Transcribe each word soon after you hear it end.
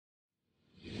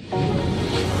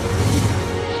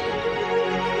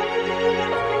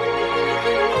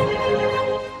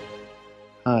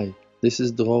This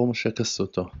is Dror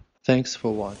Kasuto. Thanks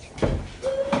for watching.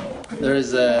 There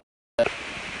is a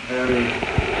very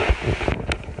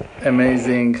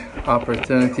amazing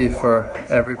opportunity for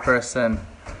every person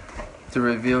to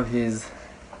reveal his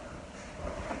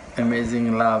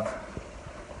amazing love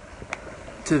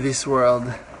to this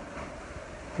world.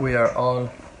 We are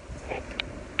all,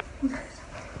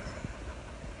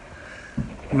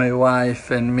 my wife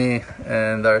and me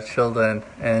and our children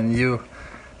and you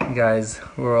guys,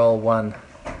 we're all one.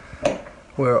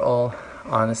 We're all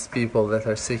honest people that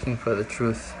are seeking for the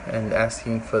truth and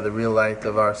asking for the real light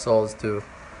of our souls to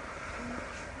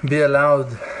be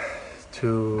allowed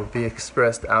to be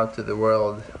expressed out to the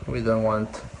world. We don't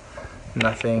want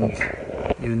nothing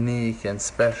unique and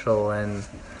special and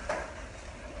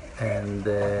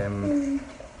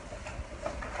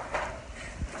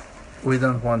we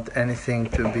don't want anything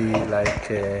to be like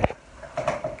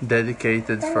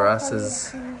dedicated for us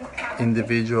as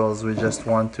individuals. We just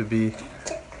want to be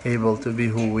able to be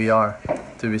who we are,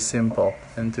 to be simple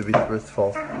and to be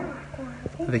truthful.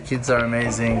 The kids are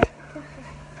amazing,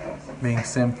 being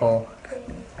simple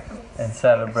and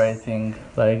celebrating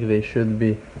like they should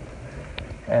be.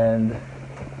 And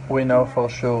we know for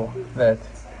sure that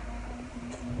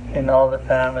in all the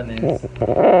families,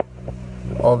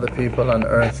 all the people on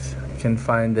earth can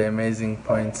find the amazing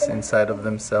points inside of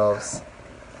themselves.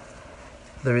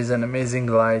 There is an amazing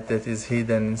light that is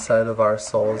hidden inside of our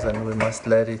souls, and we must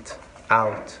let it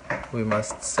out. We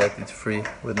must set it free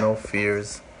with no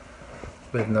fears,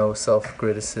 with no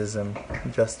self-criticism,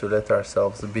 just to let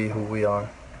ourselves be who we are,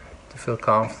 to feel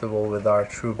comfortable with our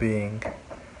true being,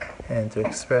 and to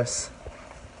express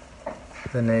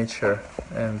the nature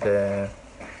and the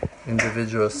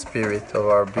individual spirit of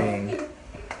our being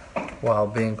while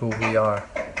being who we are.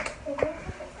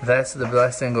 That's the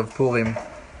blessing of Purim,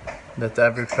 that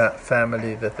every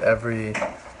family, that every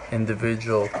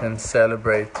individual can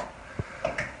celebrate,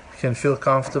 can feel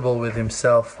comfortable with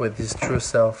himself, with his true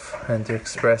self, and to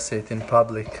express it in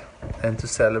public, and to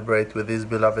celebrate with his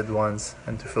beloved ones,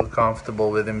 and to feel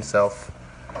comfortable with himself,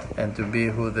 and to be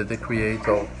who the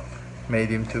Creator made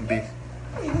him to be,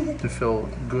 to feel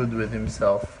good with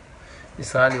himself.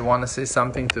 Israel, you want to say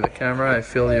something to the camera? I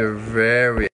feel you're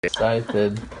very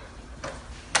excited.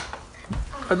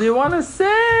 What do you want to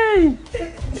say?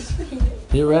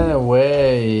 He ran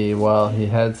away while he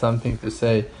had something to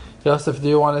say. Joseph, do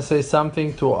you want to say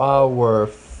something to our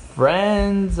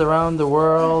friends around the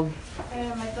world? I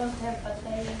don't have, but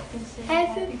I can say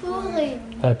Happy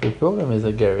Purim. Happy Purim is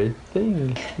a great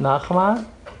thing. Nachman?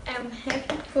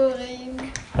 Happy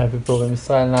Purim. Happy Purim,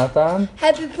 Israel Nathan?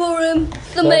 Happy Purim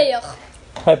Sameach.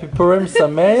 Happy Purim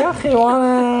Sameach, you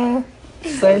want to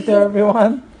say to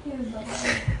everyone?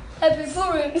 Happy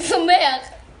Purim Sameach.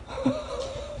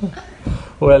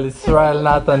 Well, Israel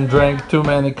Nathan drank too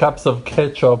many cups of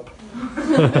ketchup.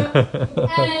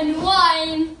 And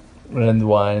wine. And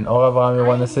wine. Or Avraham, you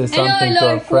want to say something to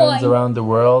our friends around the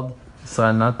world?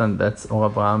 Israel Nathan, that's Or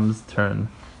Avraham's turn.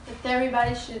 that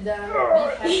everybody should be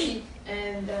happy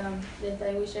and that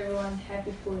I wish everyone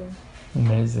happy Purim.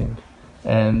 Amazing.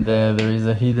 And there is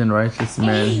a hidden righteous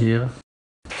man here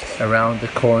around the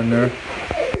corner.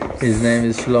 His name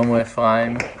is Shlomo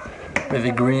Ephraim, with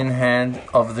the green hand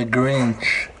of the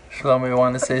Grinch. Shlomo, you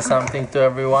want to say something to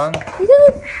everyone?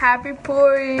 Happy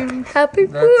Purim. Happy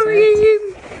That's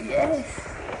Purim. Yes.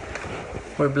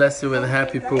 We bless you with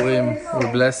Happy Purim. We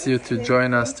bless you to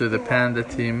join us to the Panda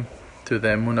team, to the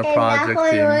Emunah Project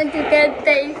I team. want to get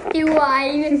tasty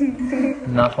wine.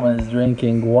 Nachman is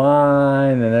drinking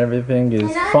wine and everything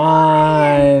is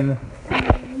fine.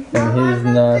 And he's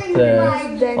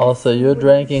not... also, you're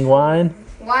drinking wine?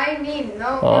 Whining,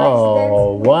 no.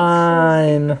 Oh,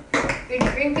 wine.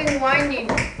 You're drinking whining.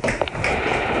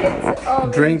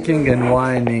 Drinking and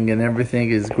whining and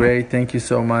everything is great. Thank you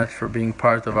so much for being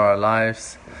part of our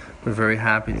lives. We're very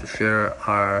happy to share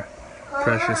our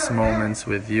precious moments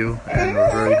with you, and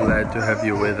we're very glad to have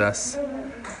you with us.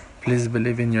 Please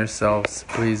believe in yourselves.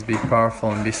 Please be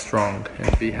powerful and be strong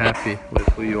and be happy with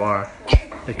who you are.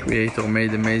 The Creator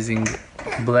made amazing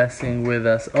blessing with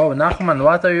us. Oh, Nachman,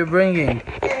 what are you bringing?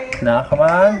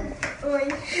 Nachman?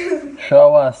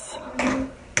 Show us.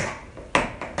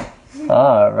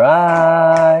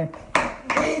 Alright.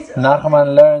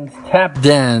 Nachman learned tap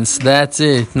dance. That's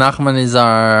it. Nachman is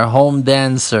our home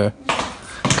dancer.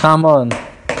 Come on.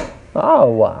 Oh,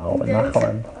 wow.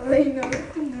 Nachman.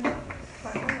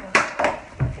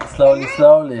 Slowly,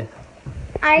 slowly.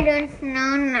 I don't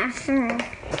know nothing.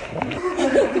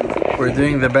 We're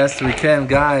doing the best we can,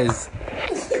 guys.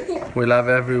 We love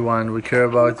everyone. We care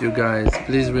about you guys.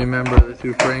 Please remember that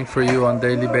we're praying for you on a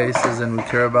daily basis and we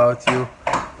care about you.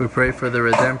 We pray for the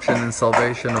redemption and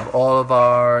salvation of all of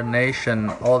our nation,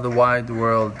 all the wide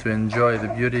world, to enjoy the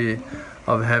beauty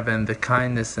of heaven, the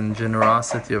kindness and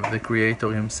generosity of the Creator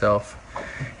Himself,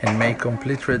 and may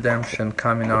complete redemption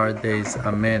come in our days.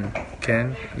 Amen.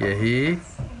 Ken Yehi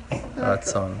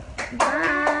Ratzon.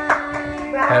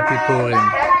 Happy Purim.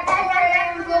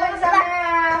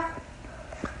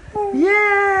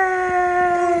 Yay!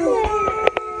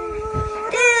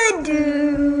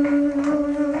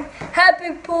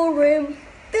 Happy Purim.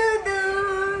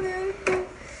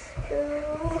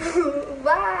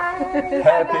 Bye.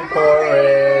 Happy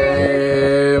Purim.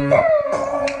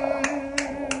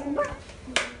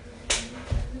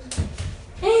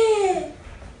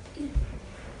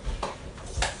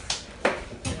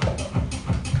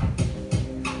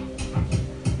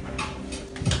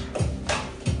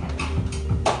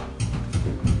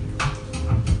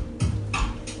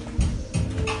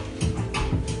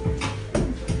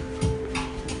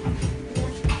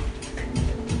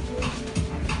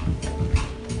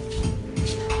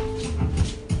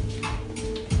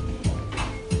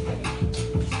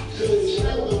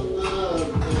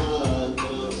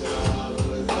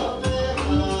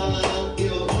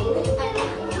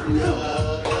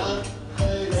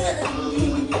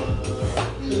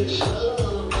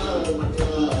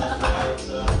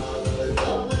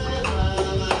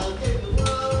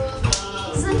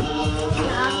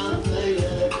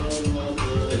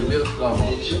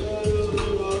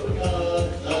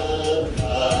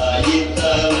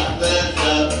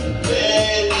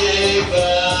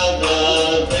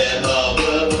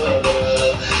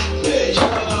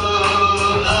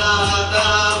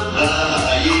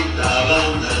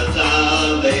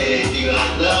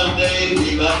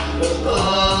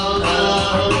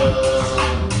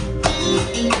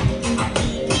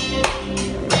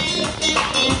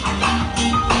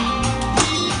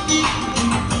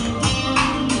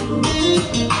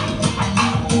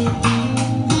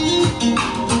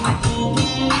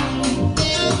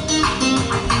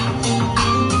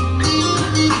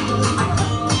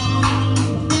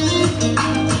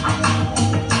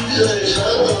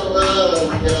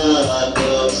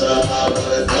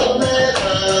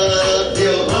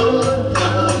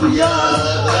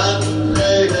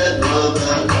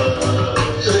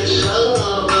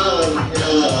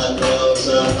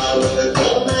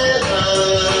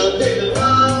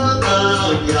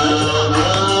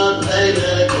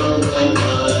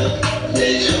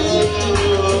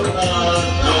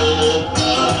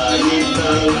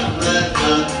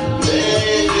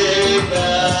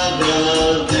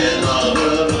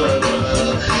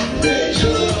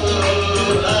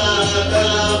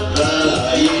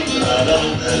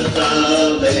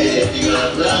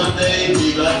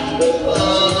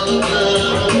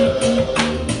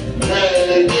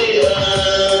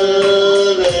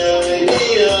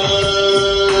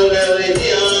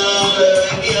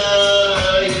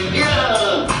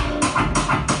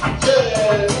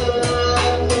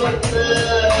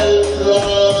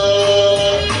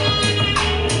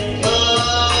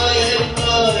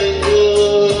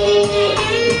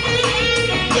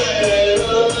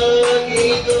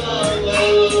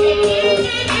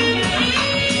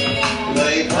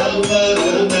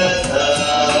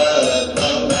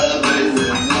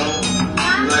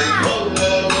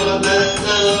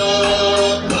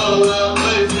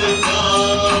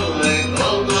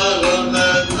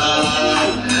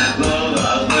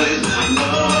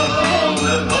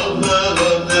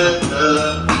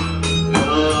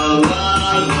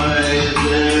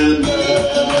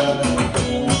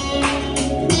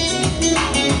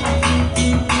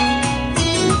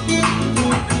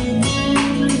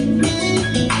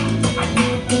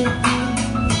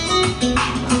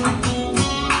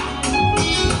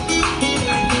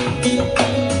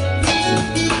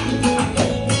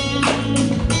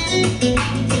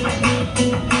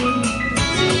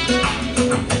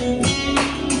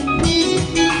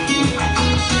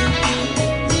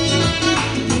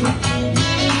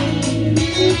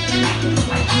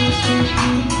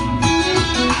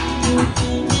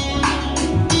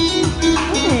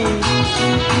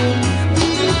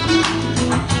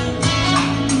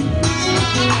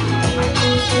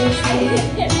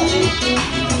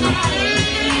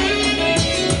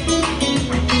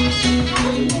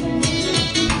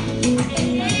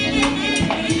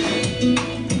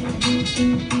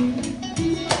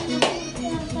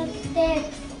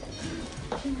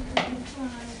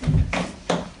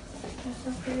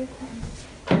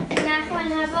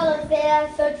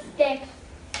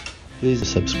 Please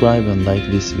subscribe and like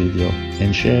this video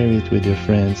and share it with your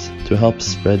friends to help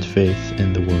spread faith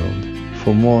in the world.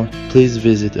 For more, please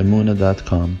visit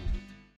Emunah.com.